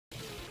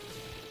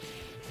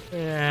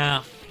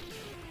Yeah.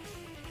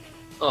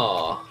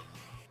 Aw.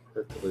 I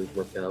have to lose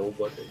my camel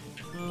button.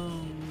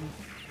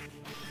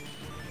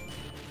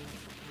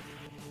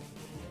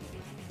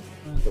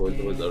 I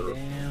wonder what they're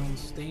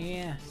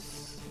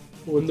Downstairs.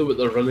 I wonder what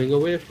they're running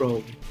away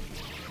from.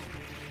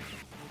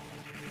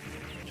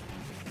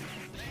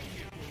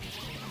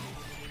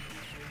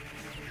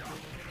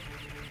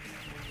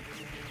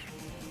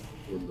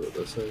 I wonder what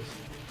this is.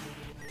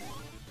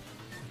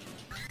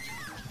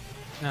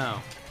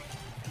 No.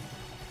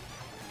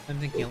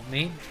 Something killed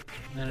me.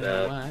 I don't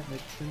know what, but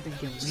something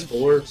killed me.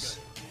 Spores.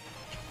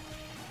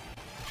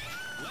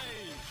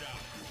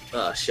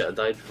 Ah shit, I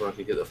died before I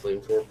could get the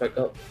flamethrower pick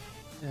up.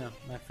 Yeah,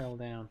 I fell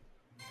down.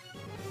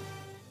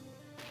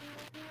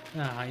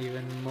 Ah,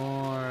 even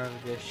more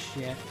of this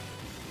shit.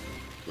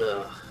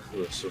 They're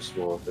so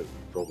small I could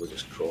probably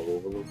just crawl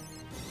over them.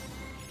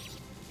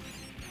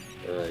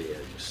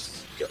 Yeah,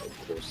 just get up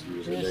close and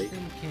use a Just knife.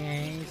 in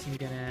case, I'm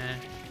gonna...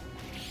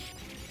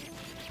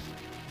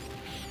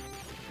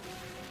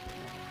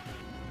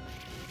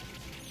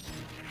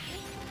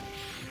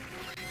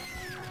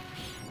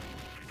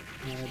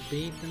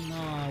 beat them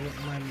all with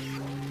my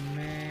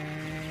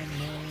man.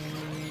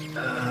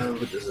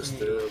 What does this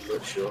do? I'm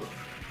not sure.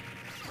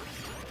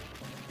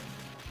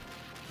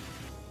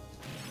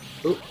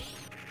 Oh.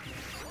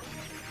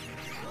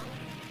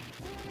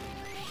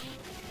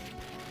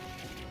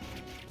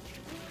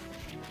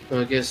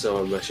 I guess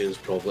our mission's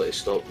probably to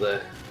stop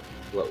the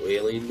little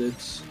alien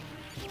dudes.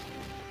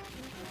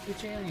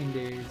 Which alien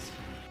dudes?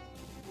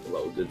 The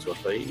little dudes we're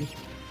fighting.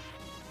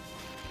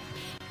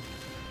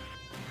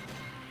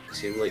 They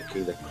seem like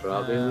kind of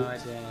crab Oh, aliens. I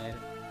did.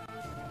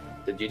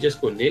 Did you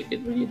just go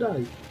naked when you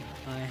died?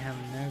 I have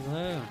no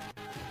clue.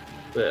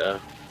 Better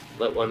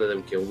let one of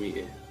them kill me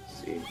to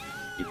see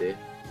you did.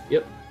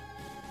 Yep.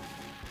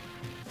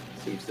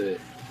 Seems to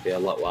be a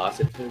little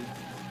acid to him.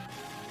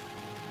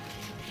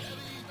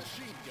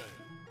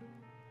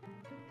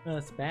 Well,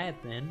 it's bad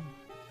then.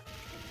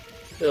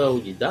 Well,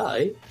 you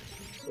die,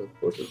 so of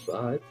course it's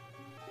bad.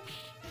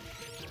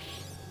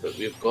 But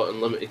we've got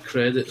unlimited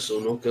credits, so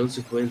no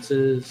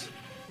consequences.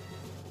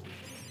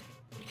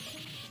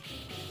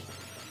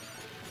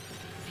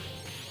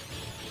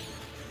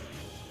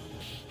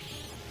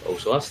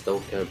 Also, I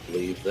still can't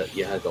believe that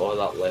you had all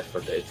that Left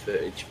 4 Dead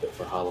footage, but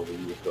for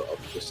Halloween you've got up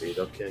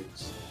Crusader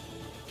Kings.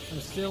 I'm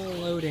still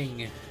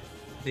loading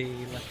the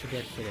Left 4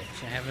 Dead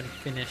footage. I haven't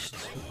finished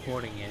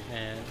recording it,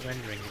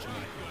 rendering it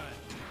yet.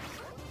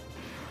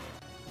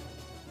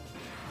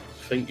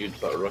 I think you'd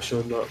put a rush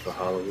on that for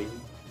Halloween.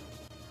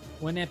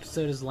 One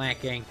episode is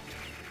lacking.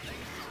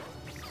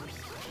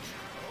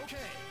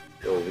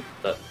 Oh,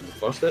 that the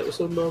first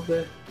episode not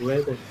there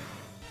ready.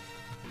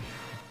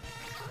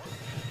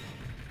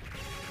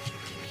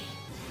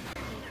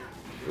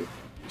 Oh,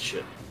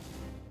 shit.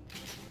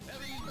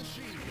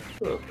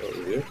 Oh, that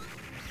was weird.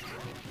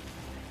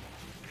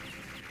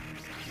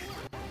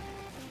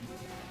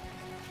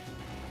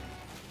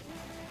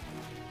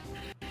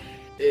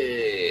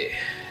 Hey.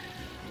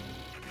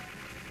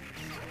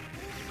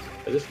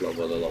 I just love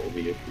all the little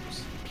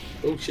vehicles.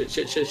 Oh shit,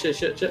 shit, shit, shit,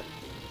 shit, shit.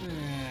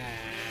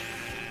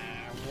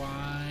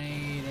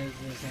 Why does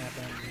this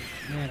happen?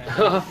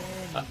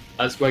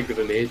 That's my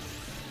grenade.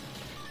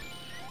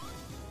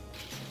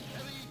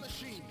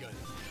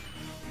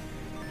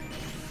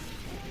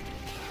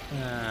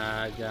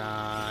 Ah,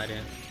 God.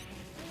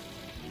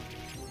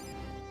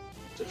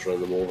 Just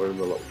run them over in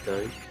the little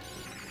tank.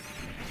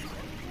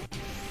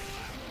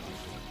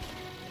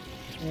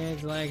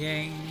 It's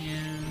lagging.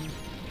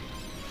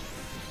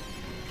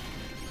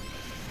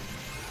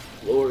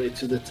 Glory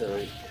to the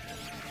tank.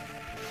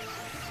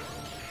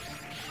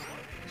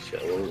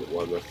 Shit, I want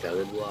one more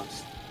cannon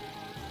blast.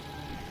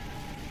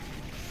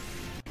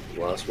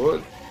 Last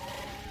one.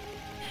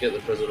 Get the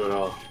prisoner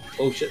off.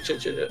 Oh shit,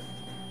 shit, shit, shit.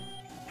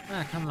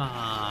 Ah, come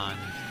on.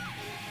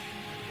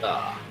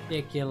 Ah.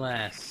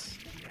 Ridiculous.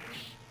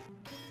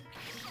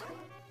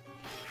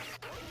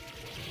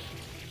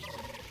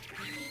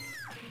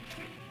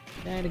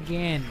 That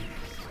again.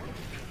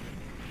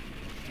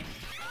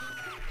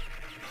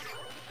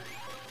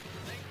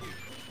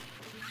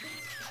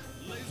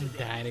 I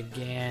died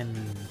again.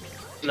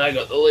 And I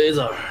got the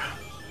laser.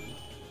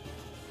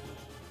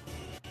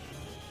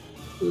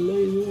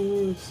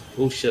 Lasers.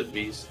 Oh shit,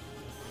 bees.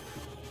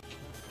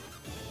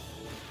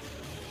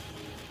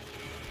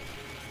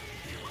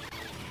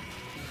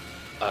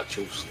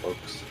 Actual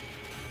slugs.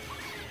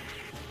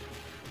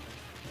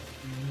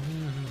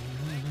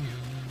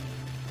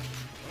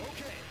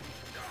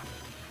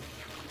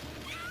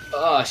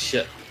 Ah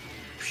shit.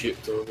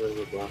 Shoot them over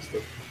the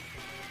blaster.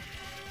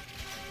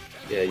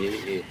 Yeah, you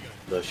need to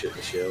not shoot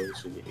the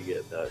shells, you need to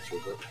get the actual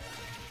bit.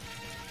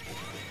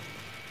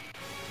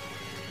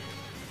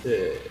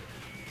 Yeah.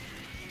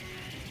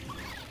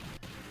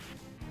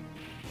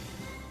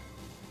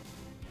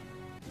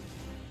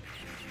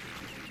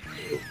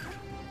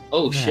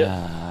 Oh shit.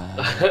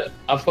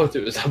 I thought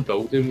it was a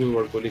building we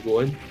were going to go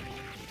in.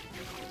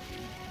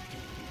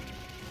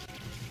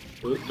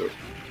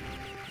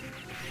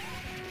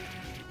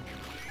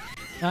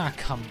 Ah,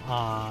 come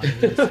on.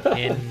 Just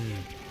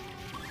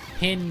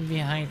pin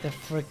behind the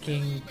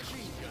freaking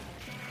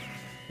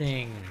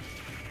thing.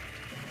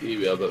 You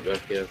be a bit more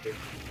careful.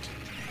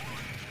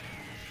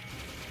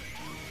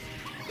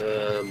 I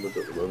don't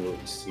remember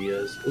what the C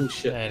is. Oh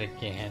shit. That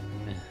again.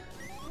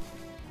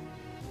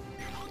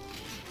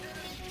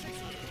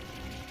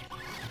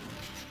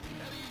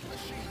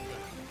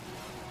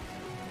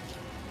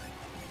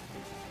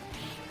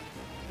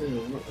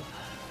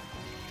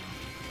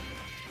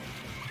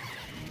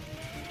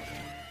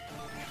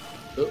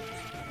 Oh.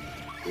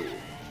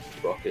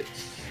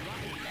 Rockets.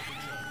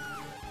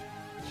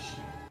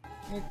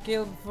 You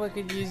killed before I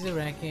could use the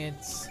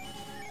rockets.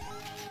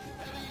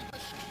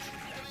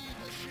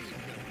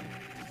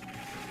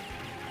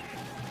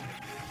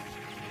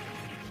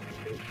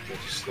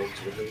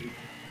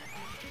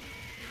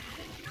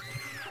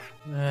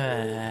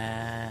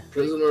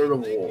 Prisoner of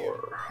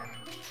war.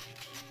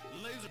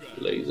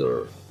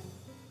 Laser.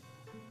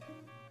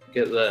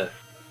 Get the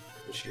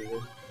machine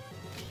gun.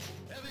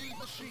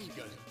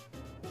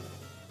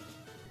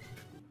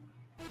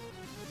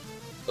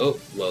 Oh,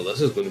 well,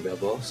 this is going to be a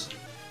boss.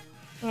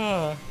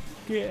 Oh,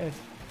 good.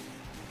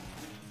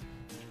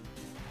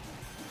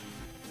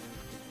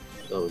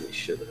 Oh, holy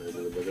shit, I had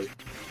in the middle.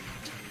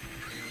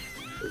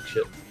 Oh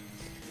shit.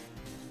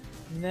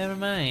 Never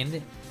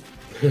mind.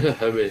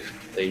 How many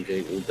times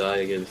I will die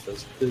against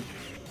this dude?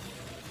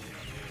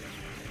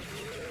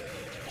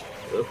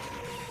 Oh,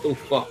 oh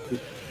fuck.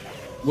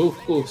 Wolf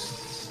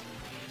ghosts.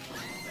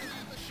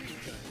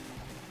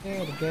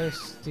 Yeah, the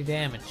ghosts do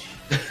damage.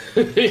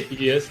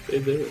 Yes, they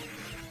do.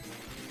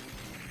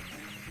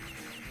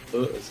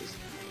 Oh, this is.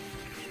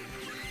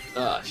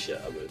 Ah, shit,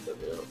 I moved it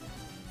now.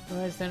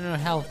 Why is there no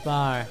health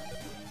bar?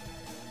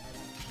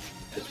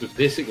 Because we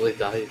basically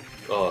died.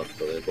 Oh,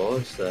 for the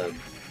boss,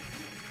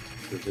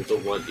 because they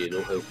don't want you to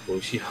know how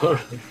close you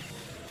are.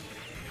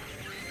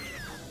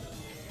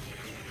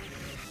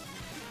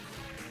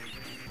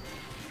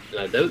 And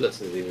I doubt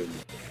this is even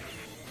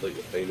like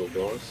the final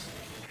boss.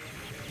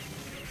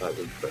 In fact,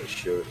 I'm pretty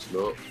sure it's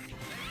not.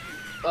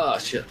 Ah,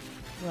 shit.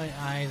 My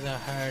eyes are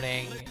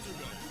hurting.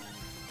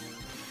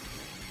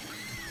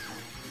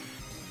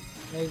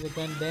 Laser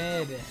gun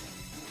dead.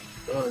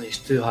 Oh, and he's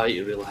too high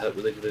to really hit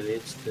with the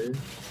grenades too.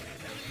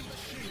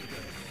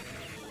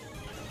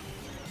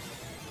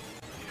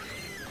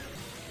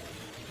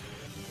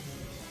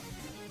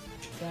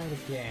 Try it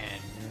again.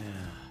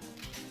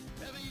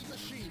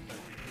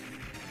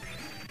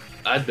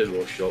 I'd be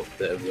more shocked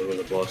that if there was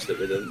a boss that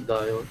we didn't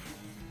die on.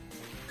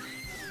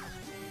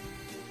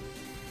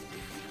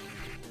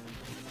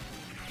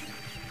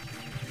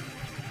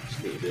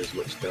 Just need to do as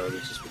much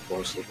damage as we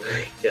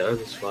possibly can,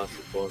 as fast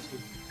as possible.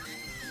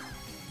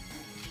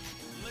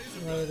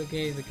 Lower the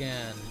gaze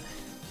again.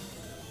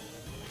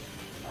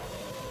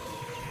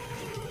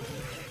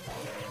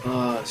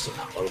 Ah, it's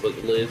all about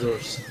the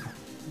lasers.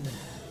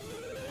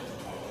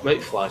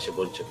 Might flash a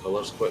bunch of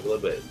colours quickly,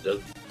 but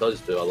it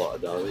does do a lot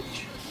of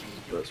damage.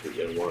 That's what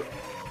you want.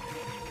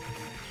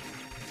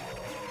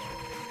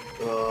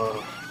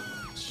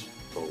 Let's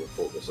probably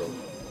focus on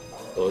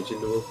dodging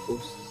the wolf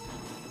ghosts.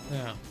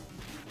 Yeah.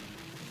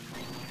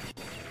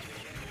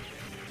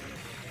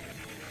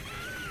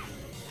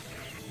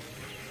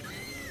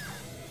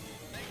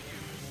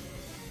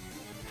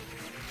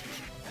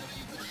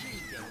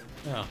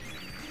 Oh.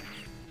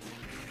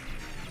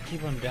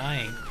 Keep on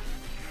dying.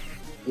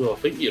 Well, I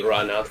think you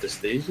ran off the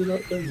stage with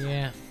that thing.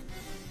 Yeah.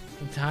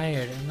 I'm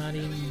tired. I'm not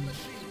even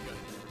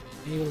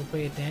able to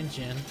pay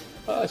attention.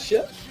 Ah,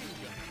 shit.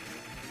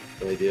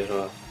 No idea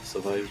how I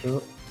survived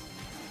that.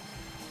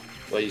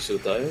 Why are you so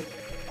tired?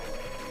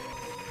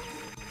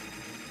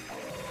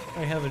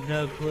 I have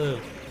no clue.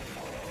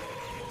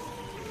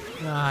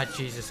 Ah,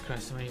 Jesus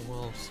Christ, so many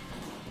wolves.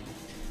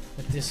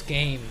 But this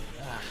game,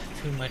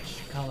 too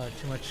much color,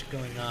 too much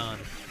going on.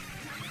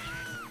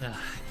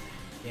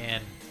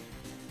 Again.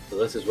 So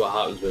this is what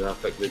happens when I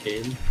pick the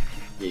game.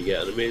 You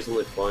get an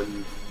amazingly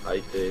fun,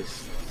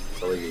 high-paced,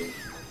 silly game.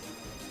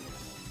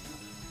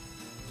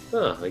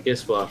 Ah, I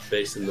guess we're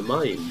facing the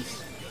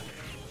mines.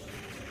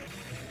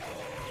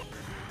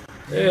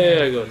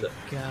 Hey, I got it.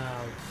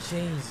 God,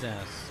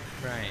 Jesus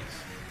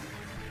Christ.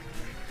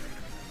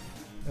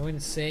 I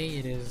wouldn't say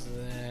it is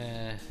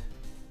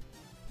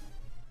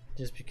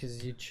just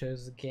because you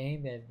chose the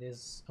game that it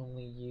is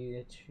only you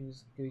that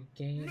choose good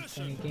games,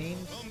 funny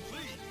games.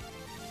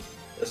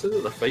 This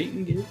isn't a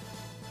fighting game.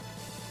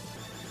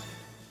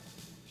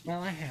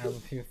 Well, I have a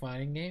few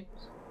fighting games.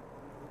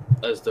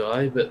 As do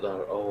I, but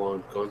they're all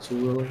on console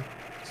really,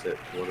 except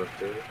one or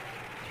two.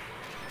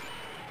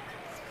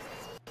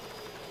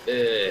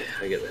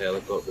 I get the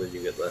helicopter and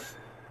you get the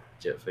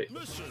jet fight.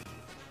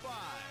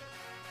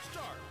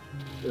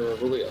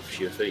 I've only got a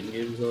few fighting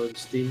games on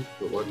Steam.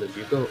 What one have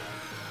you got?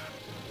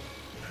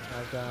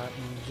 I've got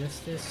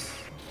Injustice,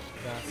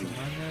 got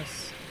Among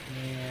Us,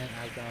 and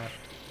I got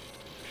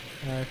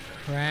a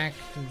cracked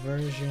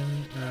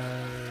version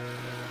of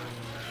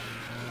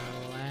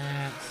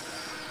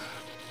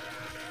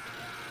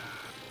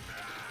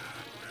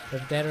The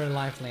Dead or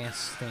Alive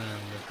Last Stand.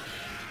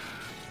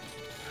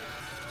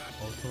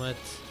 Ultimate.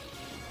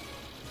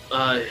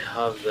 I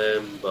have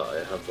them, but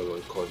I have them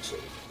on console.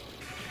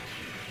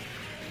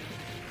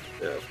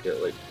 Yeah, I've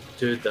got like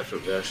 2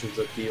 different versions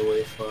of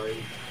DOA 5.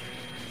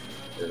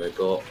 And I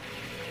got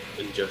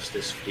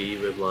Injustice free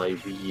with my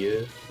Wii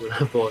U when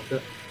I bought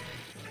it.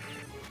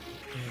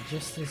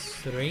 Injustice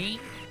 3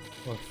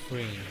 or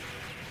free?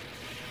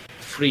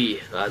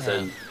 Free, as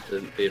in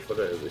didn't pay for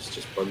it, it was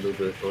just bundled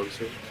with the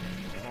console.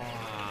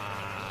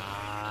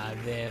 Ah,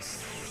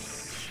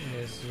 this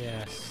is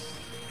yes.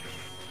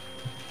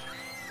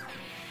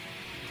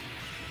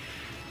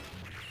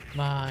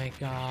 My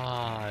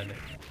god.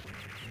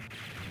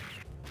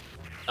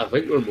 I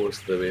think we're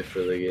most of the way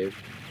through the game.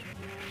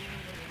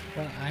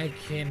 But I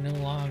can no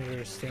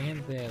longer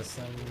stand this.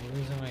 I'm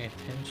losing my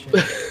attention.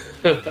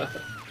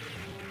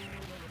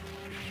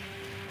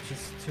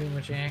 Just too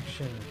much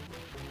action.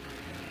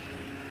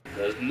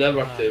 There's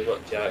never too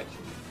much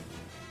action.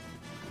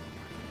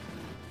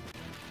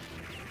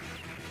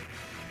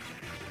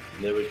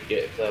 And then we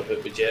get to a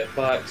bit with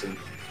jetpacks and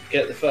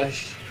get the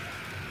fish.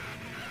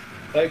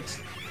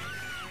 Pigs.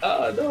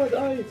 Ah, no, I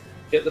died.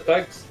 Get the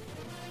pigs.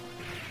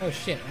 Oh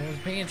shit, I was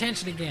paying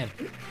attention again.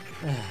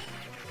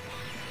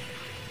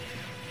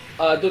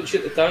 Don't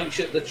shoot the tank,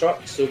 shoot the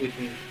truck so we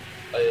can,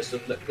 I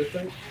assume, nick the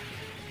tank.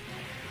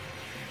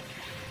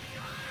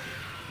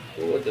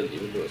 Oh, I didn't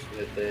even notice we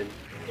had them.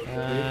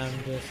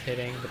 I'm just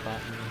hitting the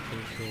button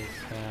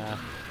because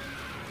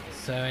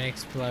so many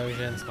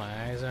explosions,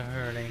 my eyes are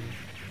hurting.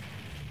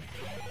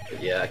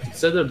 But yeah, I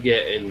considered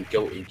getting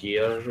Guilty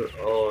Gear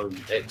on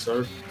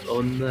XR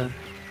on the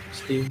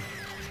Steam,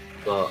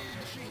 but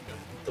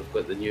they've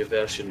got the new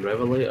version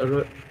Revelator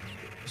out,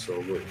 so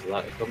I'm waiting for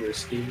that to come to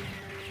Steam.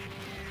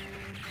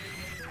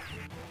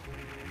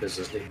 Because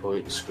there's no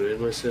point in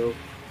screwing myself,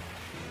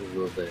 even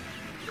though the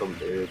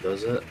company who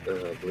does it,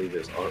 I believe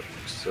it's Arc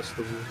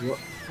Systems, what?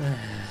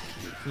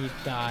 Keep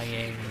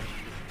dying.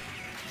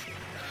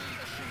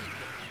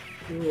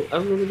 No,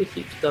 everybody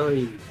keeps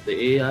dying.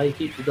 The AI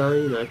keeps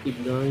dying, I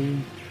keep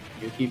dying,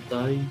 you keep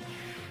dying.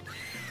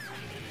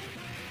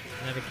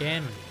 And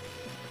again.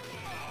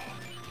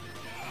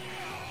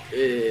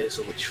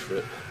 So much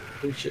fruit.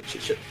 Oh shit,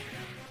 shit, shit.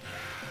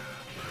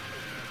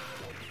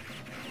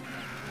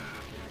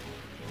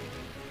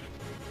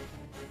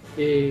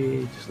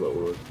 Yay, just a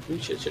little one. Oh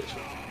shit, shit, shit.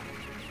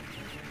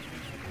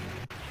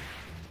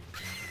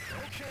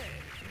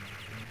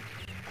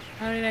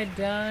 How did I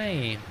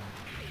die?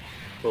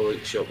 Probably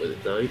get shot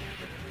with a knife.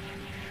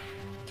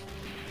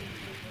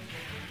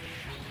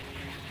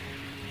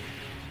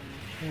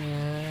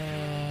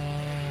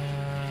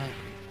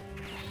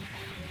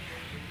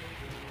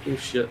 Oh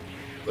shit,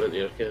 went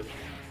here again.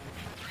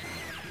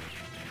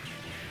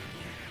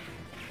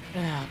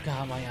 Oh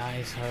god, my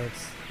eyes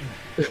hurts.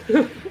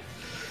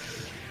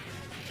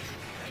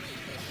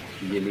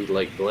 You need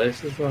like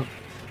glasses or?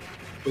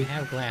 I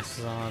have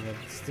glasses on, but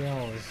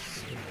still,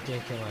 it's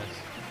ridiculous.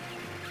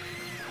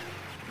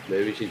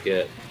 Maybe you should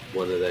get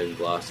one of them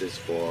glasses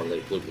for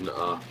like looking at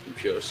a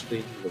computer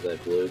screen with a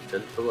blue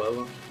tint or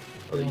whatever.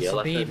 Or the It'll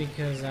yellow be tint.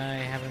 because I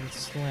haven't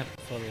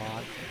slept for a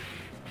lot.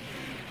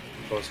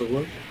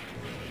 Possibly.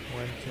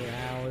 1-2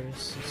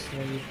 hours of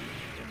sleep.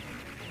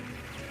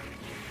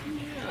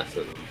 Yeah, I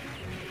don't know.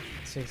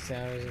 6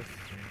 hours of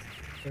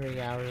 3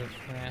 hours of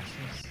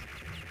classes.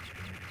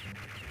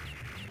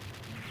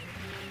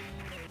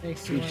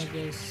 Makes you want to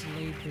go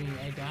sleepy.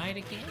 I died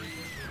again?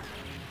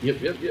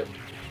 Yep.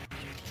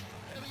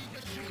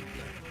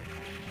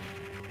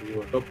 You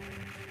work up.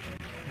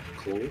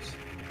 Close.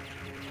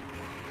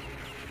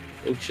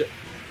 Oh shit.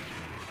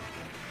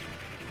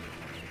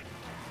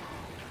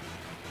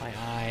 My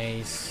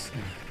eyes.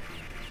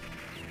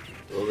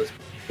 Well, this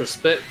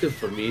perspective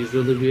for me is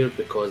really weird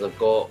because I've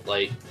got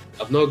like,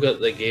 I've not got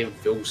the game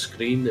full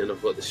screen and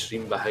I've got the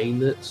stream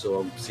behind it, so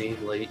I'm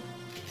seeing like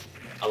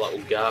a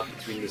little gap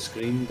between the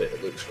screen, but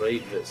it looks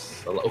right, but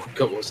it's a little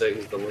couple of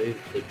seconds delayed,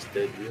 it looks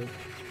dead weird.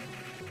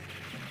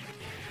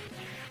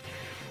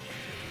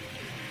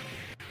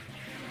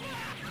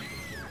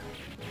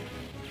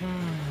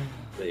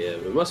 But yeah,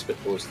 we must be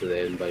close to the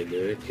end by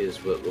now,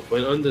 because we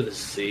went under the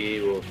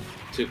sea, we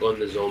took on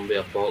the zombie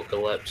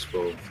apocalypse,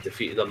 we've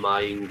defeated a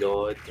Mayan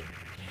god,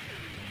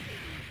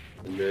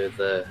 and now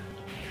the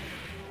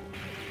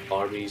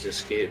army's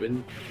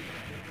escaping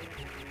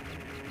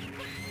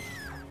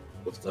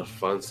with their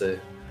fancy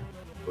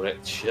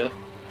wrecked ship.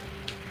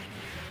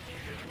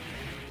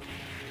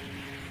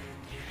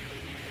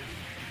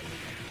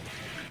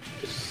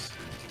 Just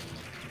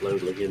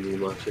loudly getting me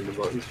mashing the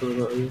buttons for a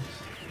bit of this.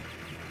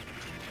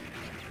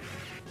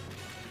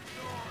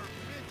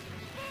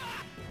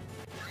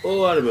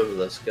 Oh, I remember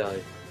this guy.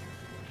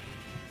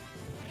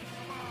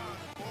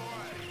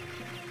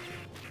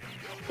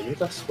 When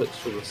did I switch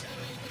from this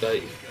guy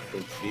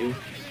from Field?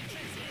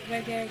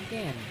 Right there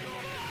again.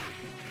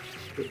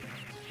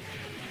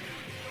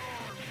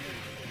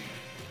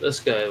 This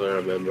guy, if I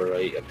remember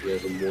right,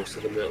 appears in most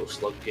of the Metal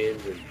Slug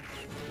games and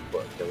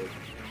what a killer.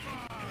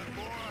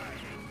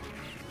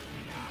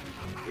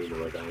 You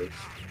know what that is.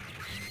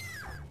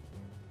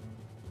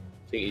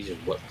 think he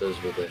just whipped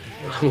us with the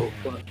ammo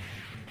clip.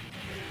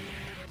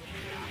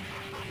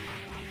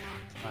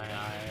 My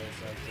eyes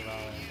are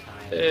glowing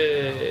kind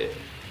Hey!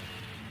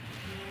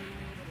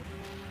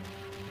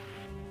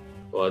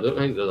 Well, I don't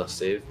think there's a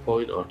save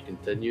point or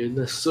continuing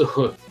this,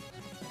 so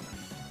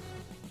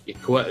you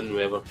quit and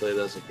we ever play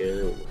this again,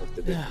 it will have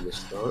to be from the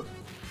start.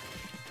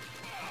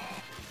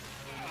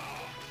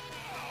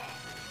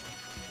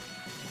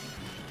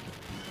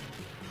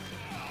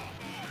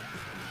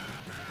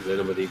 Is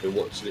anybody even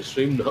watching the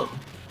stream now?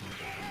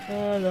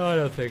 No, I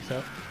don't think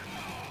so.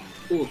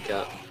 Oh,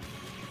 cat.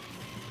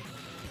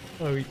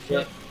 Oh,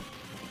 shit.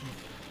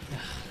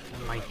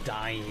 I might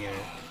die here.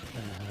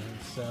 I'm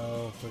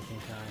so freaking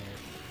tired.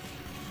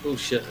 Oh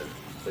shit,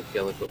 the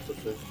helicopter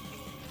thing.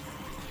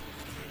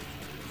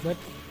 What?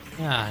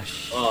 Ah,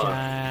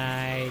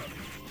 shite.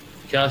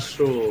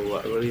 Castro,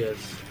 whatever he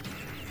is.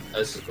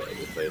 This has got to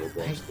be the final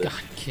I boss.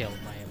 got killed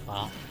by a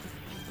bomb.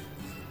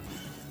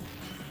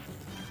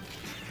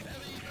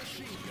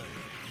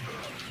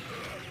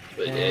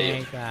 But yeah,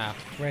 Take the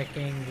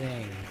freaking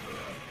thing.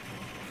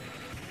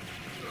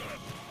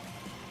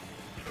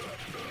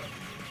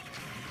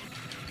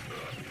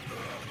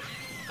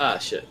 ah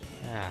shit.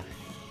 Ah.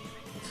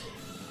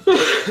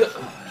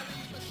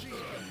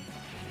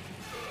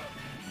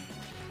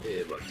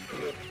 Yeah, back to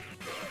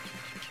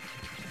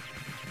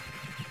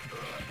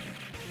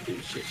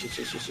you.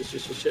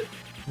 Shit.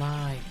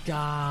 My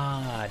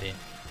god.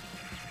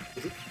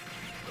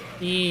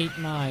 Eat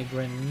my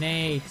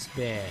grenades,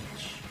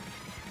 bitch.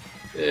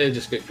 Yeah,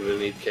 just get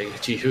Grenade King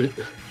achievement.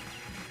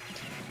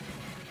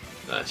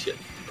 Ah shit.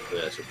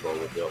 Yeah, I should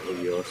probably be up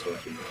with yours so I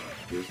can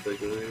use the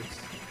grenades.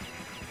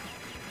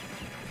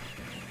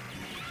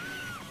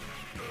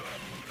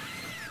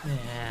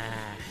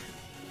 Ah.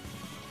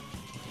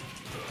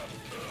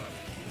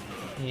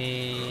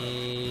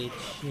 Eat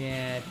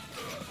shit.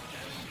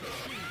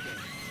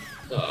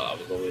 Ah, it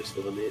was a waste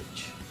of an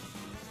H.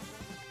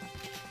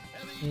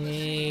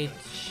 Eat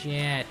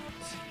shit.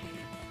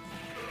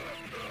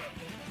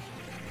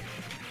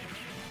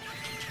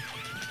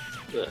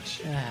 Ah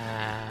shit.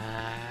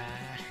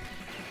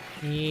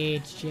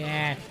 Eat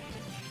shit.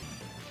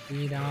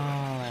 Eat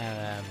all of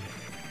them.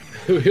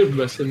 We're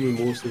missing with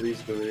most of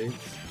these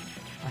grenades.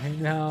 I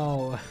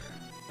know.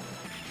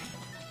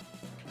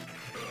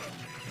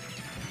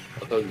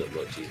 I found it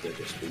much easier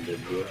just from in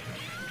here.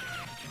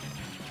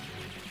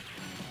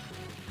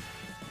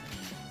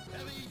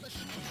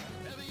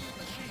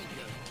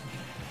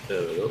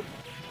 There we go.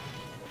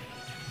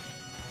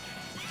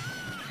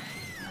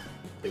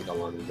 I think I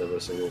landed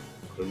every single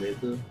grenade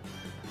there.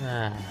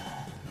 Ah.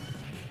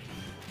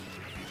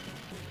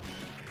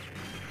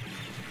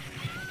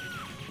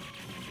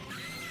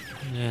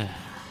 Yeah.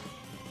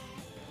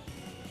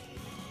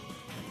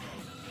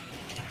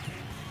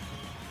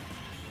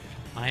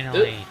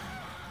 Finally.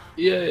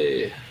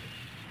 Yay!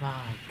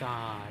 My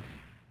god.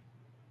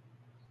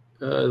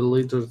 The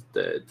leader's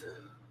dead.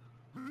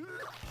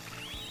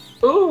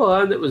 Oh,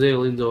 and it was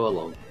aliens all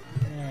along.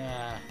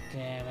 Ah,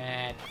 damn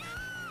it.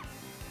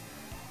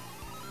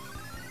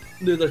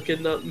 Knew they're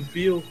kidnapping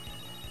Theo.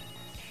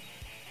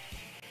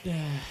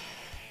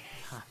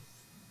 Huh.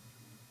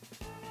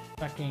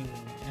 Fucking.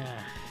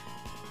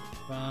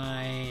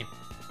 Fine.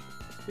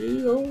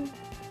 Theo.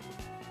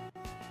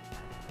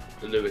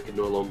 And then we can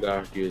no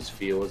longer use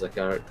Theo as a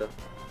character.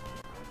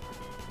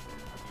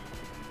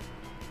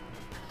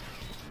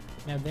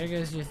 Now there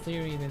goes your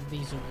theory that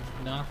these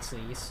are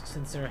Nazis,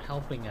 since they're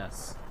helping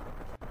us.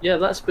 Yeah,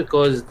 that's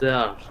because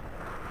their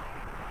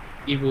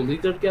evil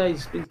leader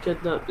guy's been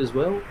kidnapped as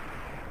well.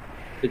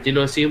 Did you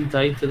not see him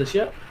tied to the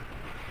ship?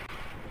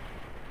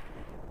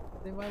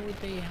 Then why would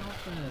they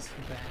help us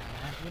with that?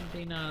 Wouldn't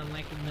they not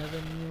like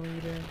another new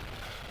leader?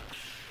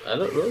 I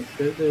don't know.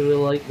 Maybe they really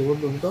like the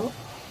one we've got.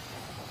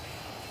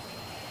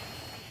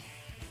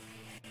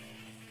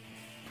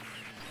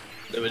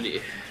 Then we need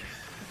to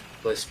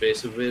play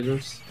Space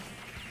Invaders.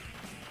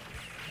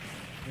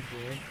 If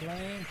we're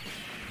playing,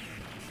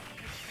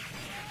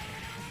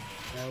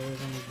 that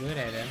wasn't good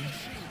at him.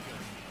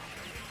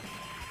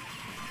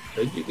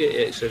 How'd you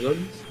get extra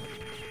guns?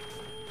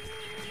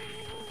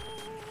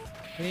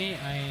 See,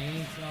 I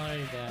ain't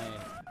already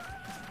died.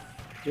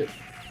 Yep.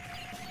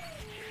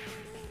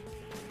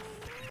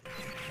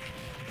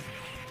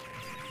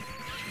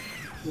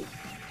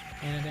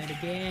 And I died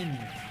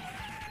again.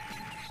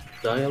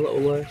 Die a little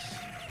less.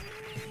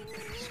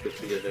 It's good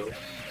for your health.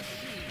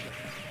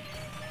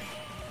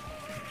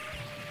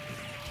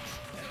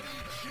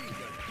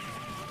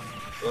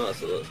 Oh,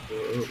 so let's go.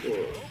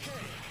 Whoa.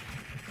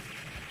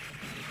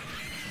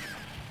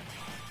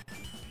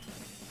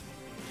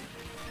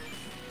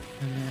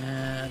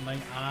 My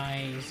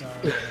eyes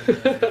are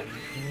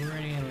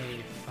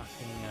really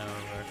fucking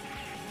over.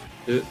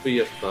 Do it for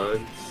your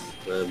fans.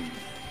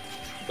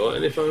 Got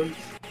any fans?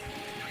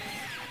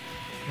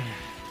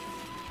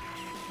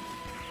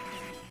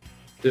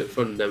 Do it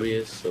for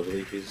Nemius, I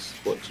believe he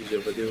watches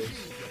your videos.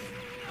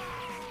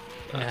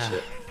 That's Yeah.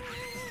 it.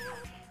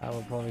 I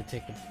will probably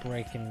take a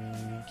break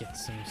and get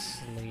some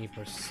sleep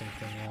or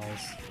something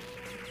else.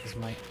 Because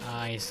my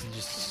eyes are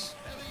just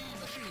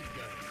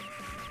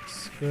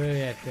screwed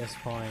at this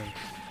point.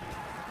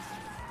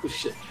 Oh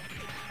shit.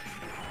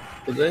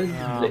 But then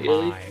Oh the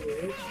alien. my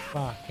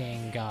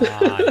fucking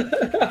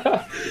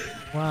god.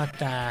 What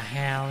the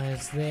hell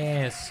is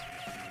this?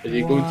 Are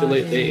you going to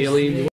let the What is alien